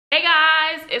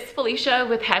it's Felicia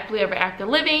with Happily Ever After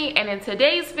Living, and in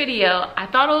today's video I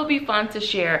thought it would be fun to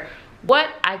share what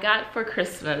I got for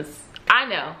Christmas. I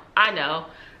know,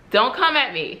 don't come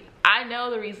at me. I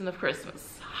know the reason of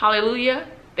Christmas. Hallelujah,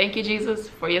 thank you Jesus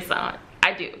for your son.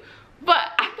 I do.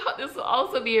 But I thought this would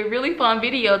also be a really fun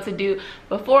video to do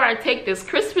before I take this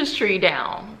Christmas tree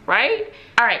down, right?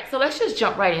 All right, so let's just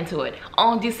jump right into it.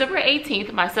 On December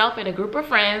 18th, myself and a group of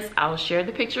friends, I'll share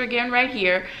the picture again right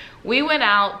here. We went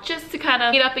out just to kind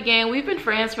of meet up again. We've been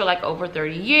friends for like over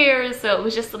 30 years, so it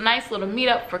was just a nice little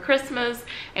meetup for Christmas.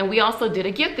 And we also did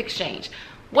a gift exchange.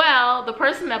 Well, the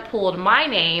person that pulled my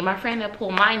name, my friend that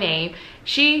pulled my name,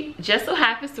 she just so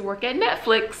happens to work at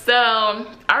Netflix.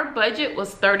 So our budget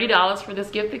was $30 for this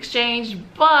gift exchange,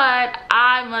 but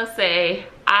I must say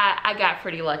I got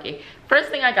pretty lucky. First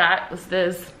thing I got was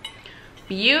this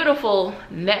beautiful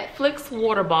Netflix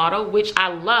water bottle, which I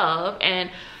love. And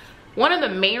one of the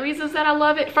main reasons that I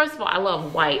love it, first of all, I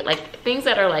love white, like things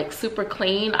that are like super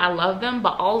clean, I love them,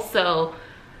 but also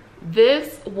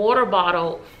this water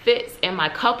bottle fits in my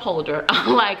cup holder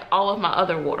unlike all of my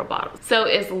other water bottles. So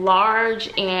it's large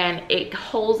and it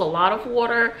holds a lot of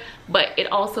water, but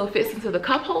it also fits into the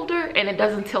cup holder and it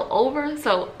doesn't tilt over.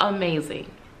 So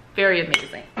amazing, very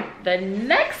amazing. The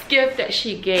next gift that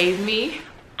she gave me,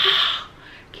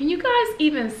 can you guys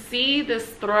even see this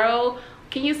throw?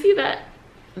 Can you see that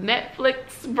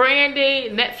Netflix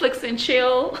branding, Netflix and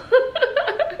chill?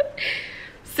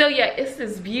 So yeah, it's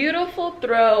this beautiful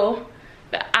throw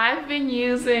that I've been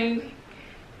using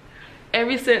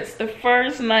ever since the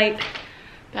first night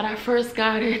that I first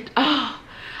got it. Oh,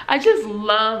 I just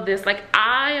love this. Like,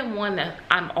 I am one that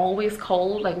I'm always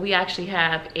cold. Like, we actually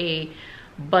have a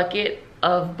bucket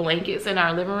of blankets in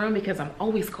our living room because I'm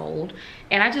always cold.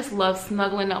 And I just love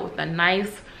snuggling up with a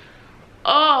nice,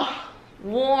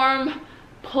 warm,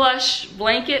 plush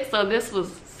blanket. So this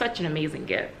was such an amazing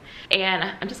gift. And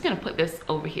I'm just gonna put this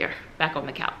over here, back on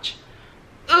the couch.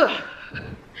 Ugh.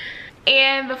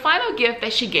 And the final gift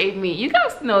that she gave me, you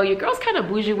guys know your girl's kind of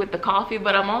bougie with the coffee,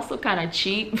 but I'm also kind of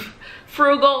cheap.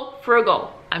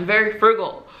 Frugal. I'm very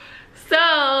frugal.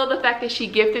 So the fact that she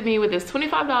gifted me with this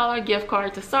 $25 gift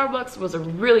card to Starbucks was a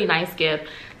really nice gift.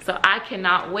 So I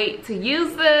cannot wait to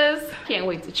use this. Can't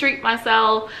wait to treat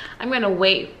myself. I'm gonna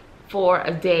wait for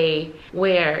a day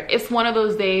where it's one of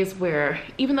those days where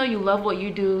even though you love what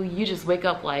you do, you just wake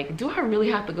up like, do I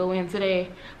really have to go in today?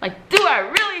 Like, do I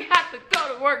really have to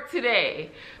go to work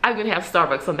today? I'm gonna have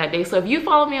Starbucks on that day. So if you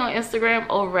follow me on Instagram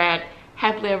over at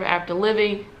Happily Ever After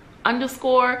Living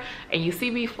 _ and you see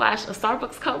me flash a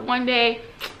Starbucks cup one day,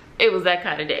 it was that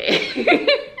kind of day.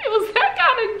 It was that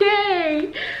kind of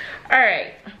day. All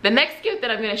right, the next gift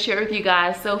that I'm gonna share with you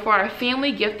guys. So for our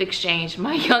family gift exchange,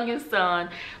 my youngest son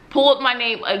pulled my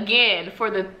name again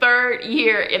for the 3rd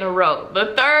year in a row.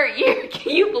 The 3rd year,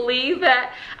 can you believe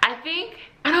that?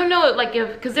 I don't know, like,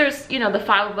 because there's, you know, the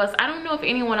 5 of us. I don't know if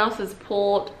anyone else has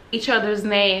pulled each other's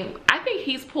name. I think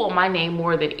he's pulled my name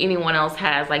more than anyone else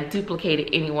has, like duplicated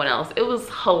anyone else. It was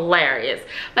hilarious.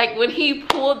 Like when he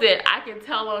pulled it, I could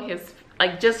tell on his,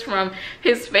 like just from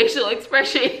his facial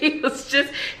expression, he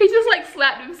just like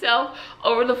slapped himself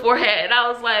over the forehead. And I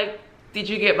was like, did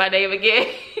you get my name again?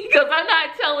 Because I'm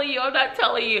not telling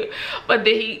you. But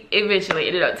then he eventually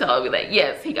ended up telling me that,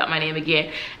 yes, he got my name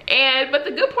again. But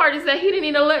the good part is that he didn't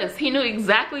need a list. He knew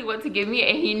exactly what to give me,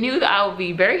 and he knew that I would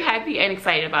be very happy and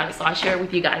excited about it. So I'll share it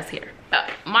with you guys here.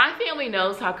 My family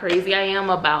knows how crazy I am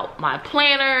about my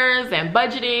planners and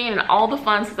budgeting and all the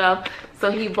fun stuff. So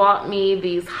he bought me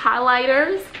these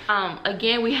highlighters.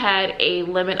 Again, we had a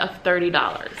limit of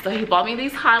 $30. So he bought me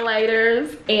these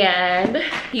highlighters, and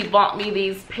he bought me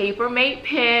these Paper Mate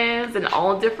pens in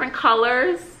all different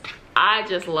colors. I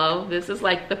just love this. Is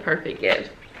like the perfect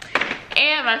gift.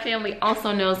 And my family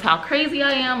also knows how crazy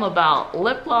I am about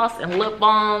lip gloss and lip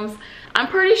balms. I'm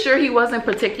pretty sure he wasn't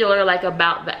particular like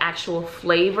about the actual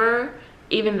flavor,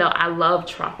 even though I love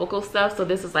tropical stuff. So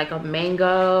this is like a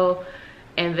mango,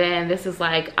 and then this is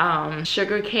like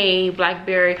sugar cane,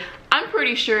 blackberry. I'm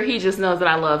pretty sure he just knows that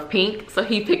I love pink, so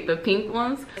he picked the pink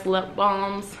ones. Lip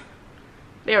balms,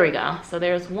 there we go. So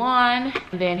there's one,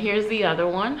 and then here's the other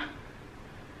one.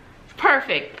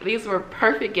 Perfect. These were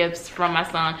perfect gifts from my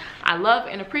son. I love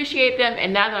and appreciate them.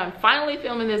 And now that I'm finally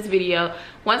filming this video,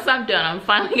 once I'm done, I'm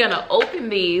finally gonna open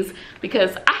these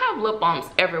because I have lip balms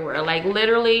everywhere. Like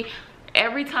literally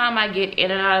every time I get in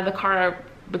and out of the car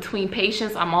between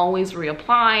patients, I'm always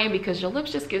reapplying because your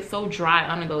lips just get so dry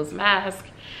under those masks.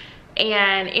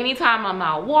 And anytime I'm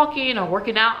out walking or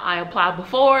working out, I apply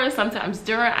before, sometimes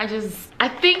during. I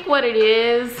think what it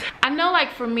is, I know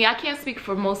like for me, I can't speak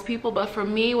for most people, but for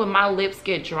me, when my lips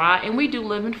get dry, and we do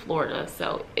live in Florida,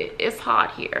 so it's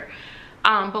hot here.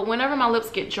 But whenever my lips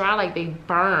get dry, like they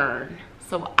burn.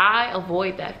 So I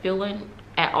avoid that feeling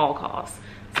at all costs.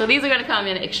 So these are gonna come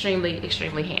in extremely,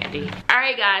 extremely handy. All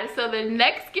right guys, so the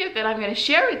next gift that I'm gonna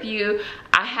share with you,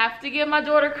 I have to give my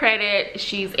daughter credit.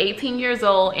 She's 18 years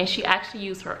old and she actually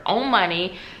used her own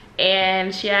money,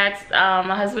 and she asked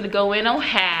my husband to go in on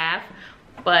half,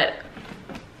 but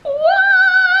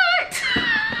what?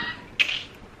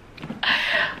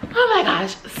 Oh my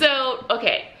gosh. So,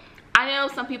 okay. I know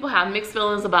some people have mixed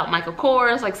feelings about Michael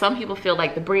Kors. Like some people feel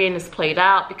like the brand is played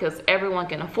out because everyone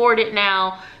can afford it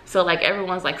now. So like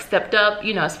everyone's like stepped up,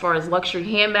 you know, as far as luxury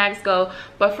handbags go.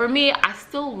 But for me, I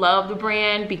still love the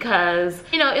brand because,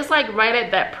 you know, it's like right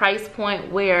at that price point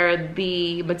where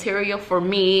the material for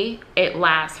me, it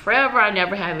lasts forever. I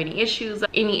never have any issues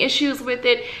with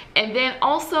it. And then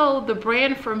also the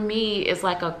brand for me is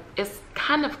like it's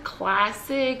kind of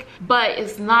classic, but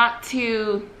it's not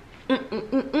too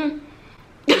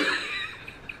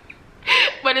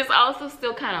but it's also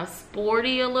still kind of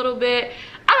sporty a little bit.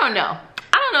 I don't know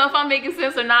if I'm making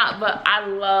sense or not, but I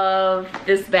love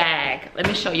this bag. Let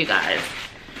me show you guys.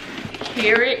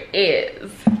 Here it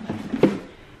is.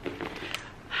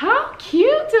 How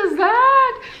cute is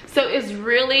that? So it's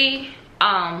really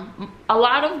a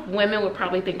lot of women would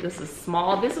probably think this is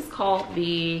small. This is called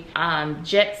the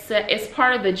Jet Set. It's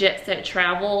part of the Jet Set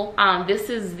Travel. This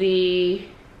is the,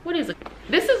 what is it?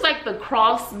 This is like the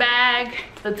cross bag,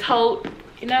 the tote,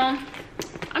 you know?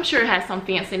 I'm sure it has some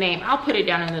fancy name. I'll put it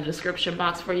down in the description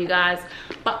box for you guys.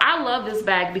 But I love this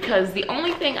bag because the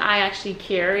only thing I actually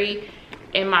carry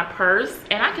in my purse,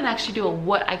 and I can actually do a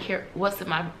what's in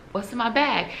my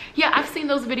bag. Yeah, I've seen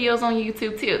those videos on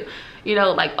YouTube too. You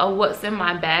know, like a what's in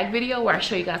my bag video where I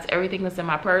show you guys everything that's in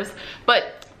my purse.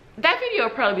 But that video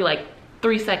will probably be like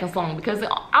 3 seconds long because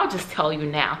I'll just tell you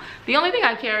now. The only thing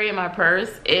I carry in my purse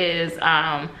is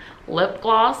lip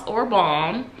gloss or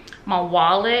balm, my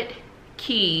wallet,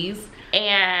 keys,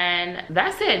 and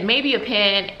that's it. Maybe a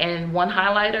pen and one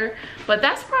highlighter, but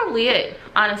that's probably it.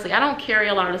 Honestly, I don't carry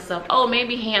a lot of stuff. Oh,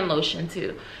 maybe hand lotion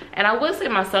too. And I would say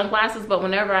my sunglasses, but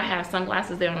whenever I have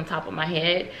sunglasses, they're on the top of my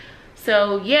head.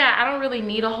 So yeah, I don't really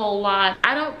need a whole lot.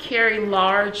 I don't carry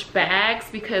large bags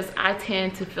because I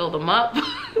tend to fill them up.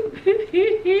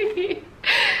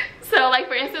 So like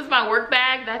for instance, my work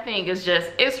bag, that thing is just,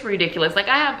 it's ridiculous. Like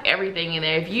I have everything in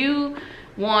there. If you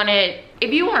want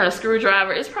a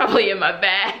screwdriver, it's probably in my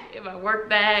bag, in my work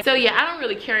bag. So yeah, I don't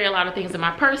really carry a lot of things in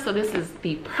my purse, so this is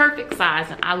the perfect size.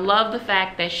 And I love the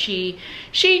fact that she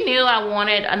knew I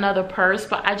wanted another purse,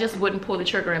 but I just wouldn't pull the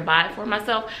trigger and buy it for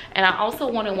myself. And I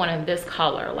also wanted one in this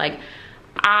color. Like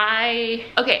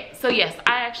okay, so yes,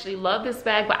 I actually love this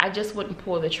bag, but I just wouldn't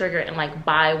pull the trigger and like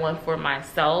buy one for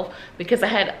myself because I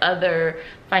had other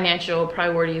financial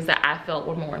priorities that I felt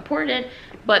were more important.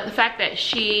 But the fact that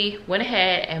she went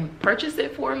ahead and purchased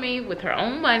it for me with her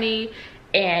own money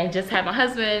and just had my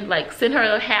husband like send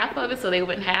her half of it so they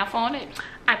went half on it,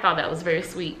 I thought that was very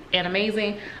sweet and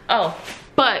amazing. Oh,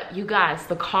 but you guys,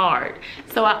 the card.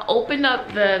 So I opened up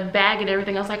the bag and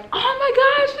everything. I was like, oh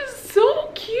my gosh, it's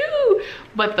so cute.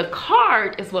 But the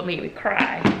card is what made me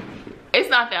cry. It's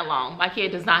not that long. My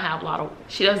kid does not have a lot of,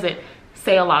 she doesn't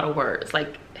say a lot of words.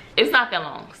 Like, it's not that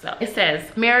long. So it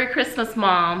says, Merry Christmas,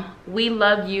 Mom. We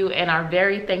love you and are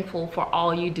very thankful for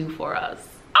all you do for us.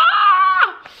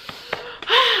 Ah!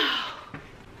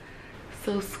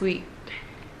 So sweet.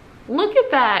 Look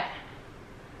at that.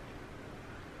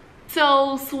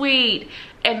 So sweet.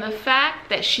 And the fact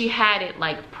that she had it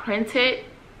like printed,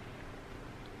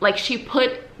 like she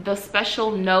put the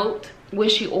special note when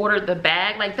she ordered the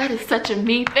bag, like that is such a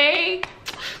me thing.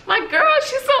 My girl,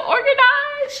 she's so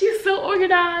organized. She's so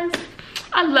organized.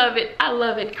 I love it. I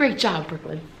love it. Great job,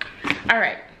 Brooklyn. All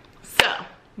right, so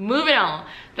moving on.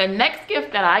 The next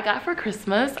gift that I got for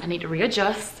Christmas, I need to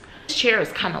readjust. This chair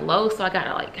is kind of low, so I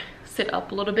gotta like sit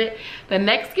up a little bit. The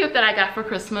next gift that I got for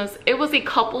Christmas, it was a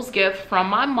couple's gift from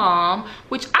my mom,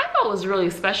 which I thought was really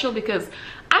special because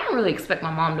I don't really expect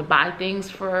my mom to buy things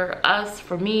for us,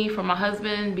 for me, for my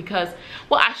husband, because,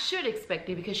 well, I should expect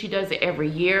it because she does it every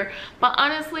year. But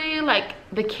honestly, like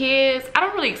the kids, I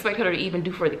don't really expect her to even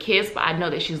do for the kids, but I know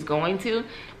that she's going to,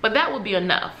 but that would be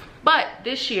enough. But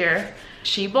this year,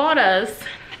 she bought us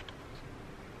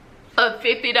a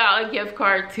 $50 gift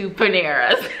card to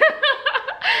Panera's.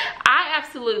 I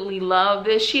absolutely love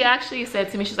this. She actually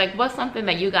said to me, she's like, what's something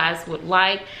that you guys would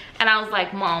like? And I was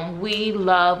like, Mom, we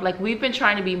love, like, we've been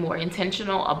trying to be more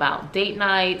intentional about date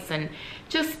nights and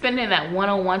just spending that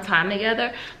one-on-one time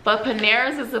together. But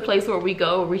Panera's is the place where we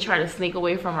go, where we try to sneak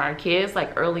away from our kids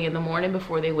like early in the morning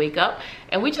before they wake up,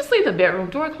 and we just leave the bedroom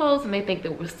door closed and they think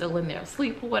that we're still in there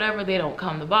asleep or whatever. They don't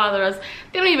come to bother us.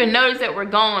 They don't even notice that we're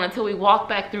gone until we walk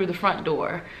back through the front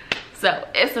door. So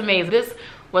it's amazing. This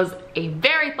was a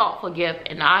very thoughtful gift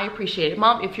and I appreciate it.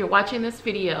 Mom, if you're watching this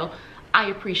video, I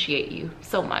appreciate you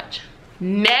so much.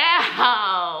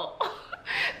 Now,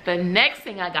 the next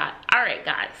thing I got. All right,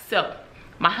 guys, so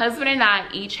my husband and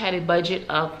I each had a budget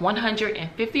of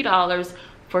 $150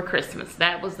 for Christmas.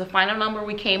 That was the final number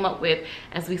we came up with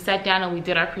as we sat down and we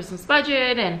did our Christmas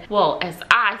budget. And well, as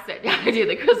I sat down and did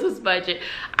the Christmas budget,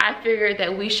 I figured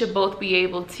that we should both be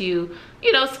able to,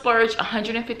 you know, splurge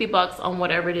 150 bucks on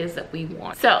whatever it is that we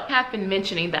want. So I have been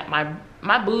mentioning that my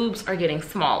boobs are getting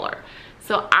smaller.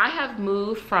 So I have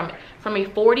moved from a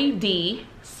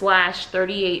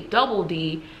 40D/38 double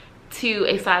D to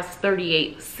a size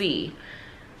 38C.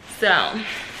 So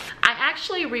I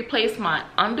actually replaced my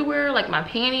underwear, like my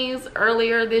panties,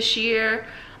 earlier this year.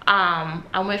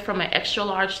 I went from an extra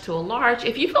large to a large.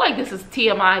 If you feel like this is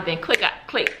TMI, then click out.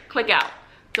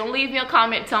 Don't leave me a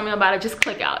comment, tell me about it, just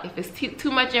click out. If it's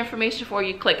too much information for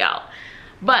you, click out.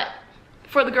 But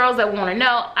for the girls that want to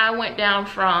know, I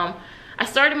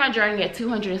started my journey at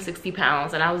 260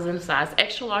 pounds and I was in a size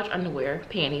extra large underwear,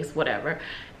 panties, whatever.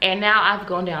 And now I've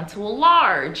gone down to a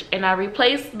large, and I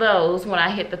replaced those when I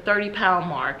hit the 30-pound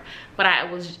mark. But I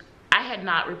had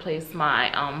not replaced my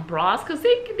bras because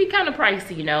they can be kind of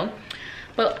pricey, you know.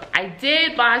 But I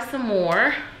did buy some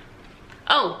more.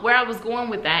 Oh, where I was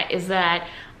going with that is that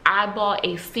I bought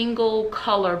a single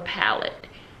color palette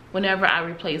whenever I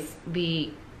replaced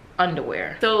the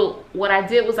underwear. So what I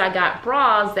did was I got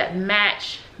bras that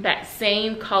match that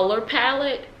same color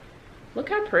palette. Look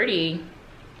how pretty.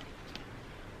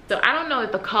 So I don't know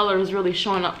if the color is really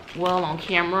showing up well on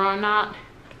camera or not,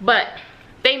 but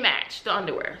they match the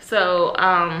underwear. So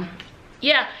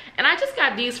yeah, and I just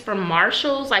got these from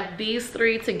Marshall's. Like these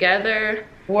three together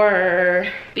were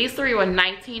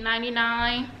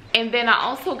 $19.99. And then I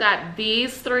also got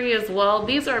these three as well.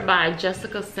 These are by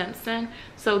Jessica Simpson.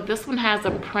 So this one has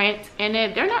a print in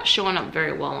it. They're not showing up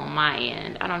very well on my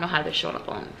end. I don't know how they're showing up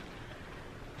on.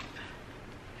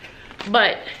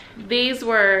 But these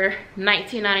were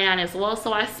 $19.99 as well.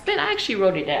 So I actually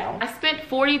wrote it down. I spent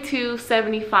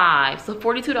 $42.75, so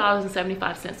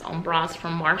 $42.75 on bras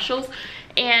from Marshall's.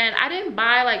 And I didn't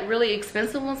buy like really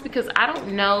expensive ones because I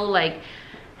don't know like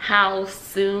how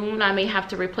soon I may have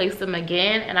to replace them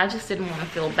again, and I just didn't want to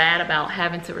feel bad about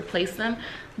having to replace them.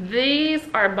 These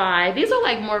are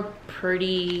like more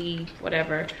pretty,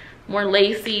 whatever, more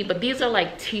lacy, but these are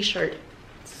like t-shirt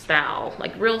style,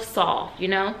 like real soft, you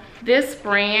know. This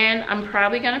brand, I'm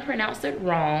probably gonna pronounce it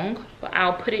wrong, but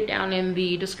I'll put it down in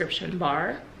the description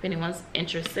bar if anyone's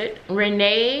interested.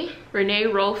 Ruffy,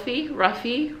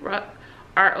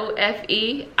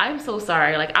 R-O-F-E. I'm so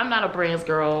sorry, like I'm not a brands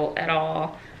girl at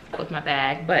all with my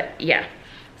bag, but yeah.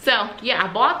 So yeah, I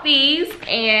bought these.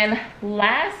 And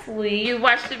lastly, you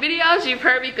watched the videos, you've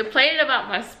heard me complaining about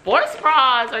my sports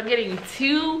bras are getting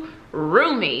too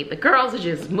roomy. The girls are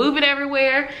just moving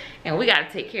everywhere and we got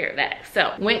to take care of that.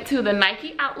 So went to the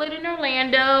Nike outlet in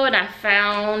Orlando and I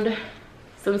found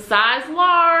some size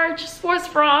large sports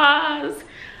bras,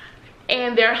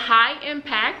 and they're high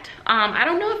impact. I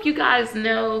don't know if you guys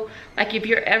know, like if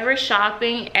you're ever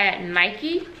shopping at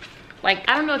Nike, like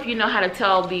I don't know if you know how to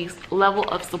tell the level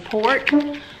of support.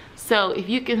 So if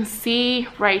you can see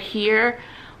right here,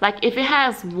 like if it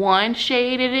has 1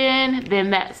 shaded in, then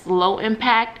that's low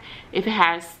impact. If it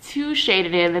has 2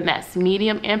 shaded in, then that's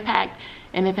medium impact.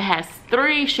 And if it has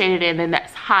 3 shaded in, then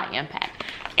that's high impact.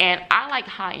 And I like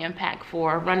high impact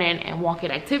for running and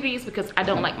walking activities because I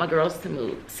don't like my girls to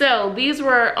move. So these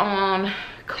were on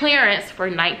clearance for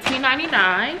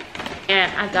 $19.99,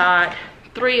 and I got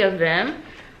 3 of them.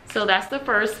 So that's the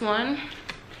first one.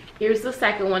 Here's the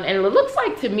second one, and it looks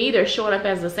like to me they're showing up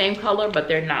as the same color, but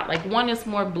they're not. Like one is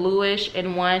more bluish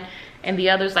and the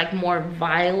other's like more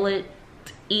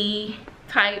violet-y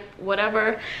type,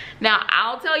 whatever. Now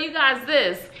I'll tell you guys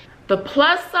this, the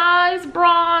plus size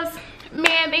bras,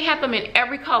 man, they have them in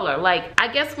every color. Like I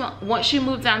guess once you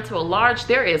move down to a large,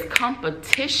 there is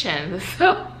competition.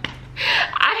 So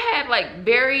I had like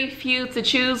very few to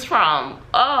choose from.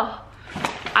 Oh,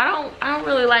 I don't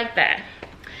really like that.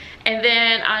 And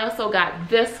then I also got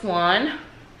this one.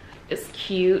 It's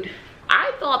cute.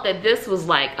 I thought that this was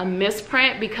like a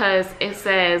misprint because it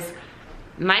says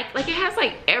Nike, like it has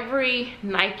like every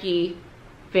Nike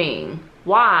thing.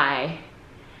 Why?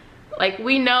 Like,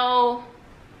 we know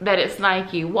that it's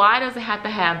Nike. Why does it have to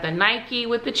have the Nike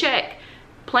with the check?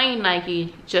 Plain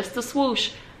Nike, just the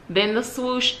swoosh, then the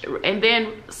swoosh, and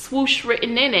then swoosh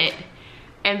written in it,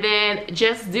 and then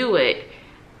just do it,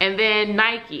 and then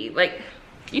Nike. Like,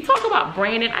 you talk about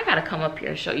branding. I gotta come up here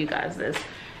and show you guys this.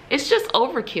 It's just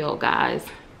overkill, guys.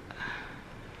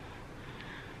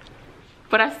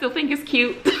 But I still think it's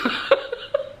cute.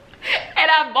 And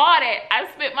I bought it. I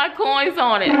spent my coins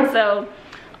on it. So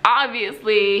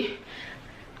obviously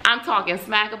I'm talking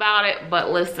smack about it,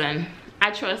 but listen,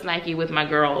 I trust Nike with my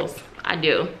girls. I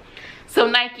do. So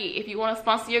Nike, if you want to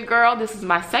sponsor your girl, this is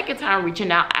my second time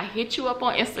reaching out. I hit you up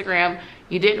on Instagram.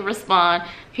 You didn't respond.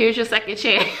 Here's your second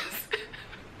chance.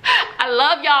 I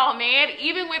love y'all, man.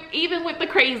 Even with the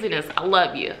craziness, I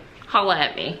love you. Holla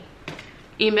at me.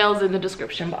 Email's in the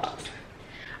description box.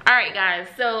 All right, guys.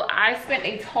 So I spent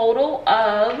a total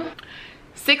of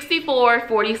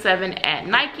 $64.47 at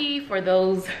Nike for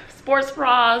those sports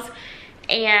bras,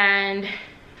 and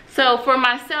so for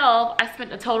myself, I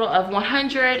spent a total of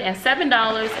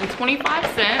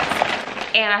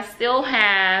 $107.25, and I still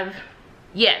have,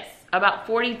 yes, about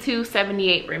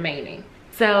 $42.78 remaining.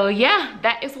 So yeah,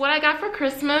 that is what I got for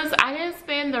Christmas. I didn't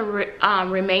spend the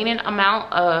remaining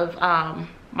amount of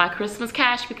my Christmas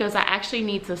cash because I actually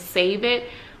need to save it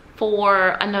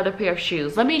for another pair of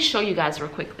shoes. Let me show you guys real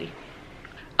quickly.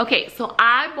 Okay, so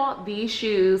I bought these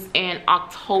shoes in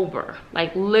October,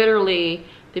 like literally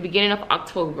the beginning of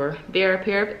October. They're a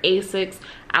pair of Asics.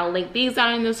 I'll link these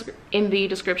down in the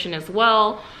description as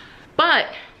well. But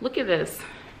look at this.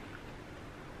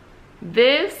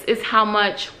 This is how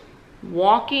much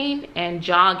walking and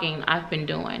jogging I've been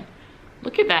doing.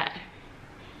 Look at that.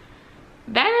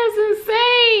 That is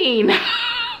insane.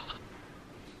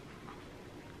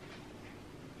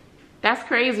 That's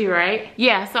crazy, right?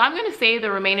 Yeah, so I'm gonna save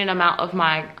the remaining amount of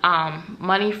my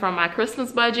money from my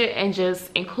Christmas budget and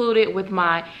just include it with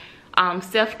my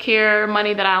self-care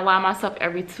money that I allow myself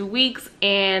every 2 weeks,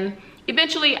 and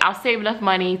eventually I'll save enough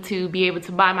money to be able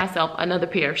to buy myself another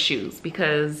pair of shoes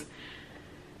because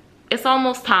it's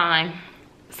almost time.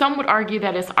 Some would argue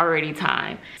that it's already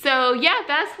time. So yeah,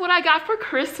 that's what I got for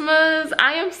Christmas.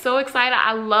 I am so excited.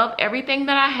 I love everything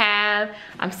that I have.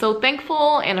 I'm so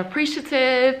thankful and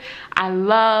appreciative. I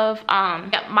love,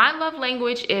 my love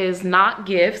language is not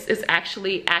gifts, it's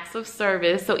actually acts of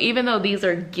service. So even though these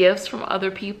are gifts from other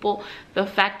people, the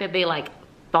fact that they like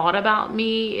thought about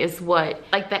me is what,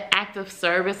 like, the act of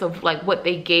service of like what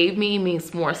they gave me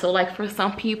means more. So like for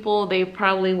some people, they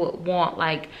probably would want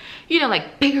like, you know,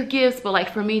 like bigger gifts, but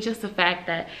like for me, just the fact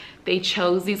that they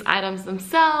chose these items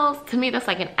themselves, to me that's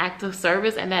like an act of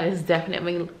service, and that is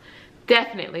definitely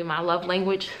my love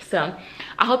language. So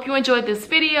I hope you enjoyed this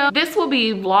video. This will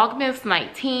be Vlogmas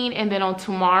 19, and then on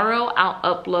tomorrow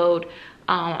I'll upload,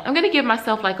 I'm gonna give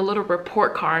myself like a little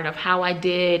report card of how I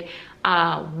did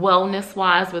wellness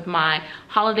wise with my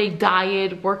holiday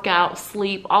diet, workout,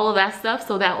 sleep, all of that stuff.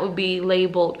 So that would be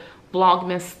labeled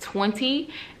Vlogmas 20,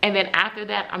 and then after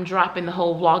that I'm dropping the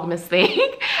whole Vlogmas thing.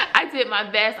 I did my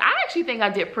best. I actually think I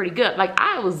did pretty good. Like,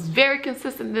 I was very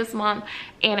consistent this month,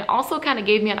 and it also kind of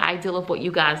gave me an idea of what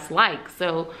you guys like.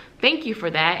 So thank you for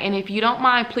that. And if you don't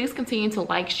mind, please continue to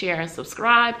like, share, and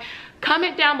subscribe.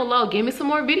 Comment down below, give me some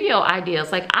more video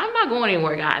ideas. Like, I'm not going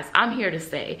anywhere, guys. I'm here to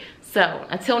stay. So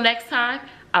until next time,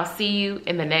 I'll see you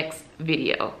in the next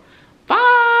video.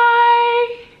 Bye.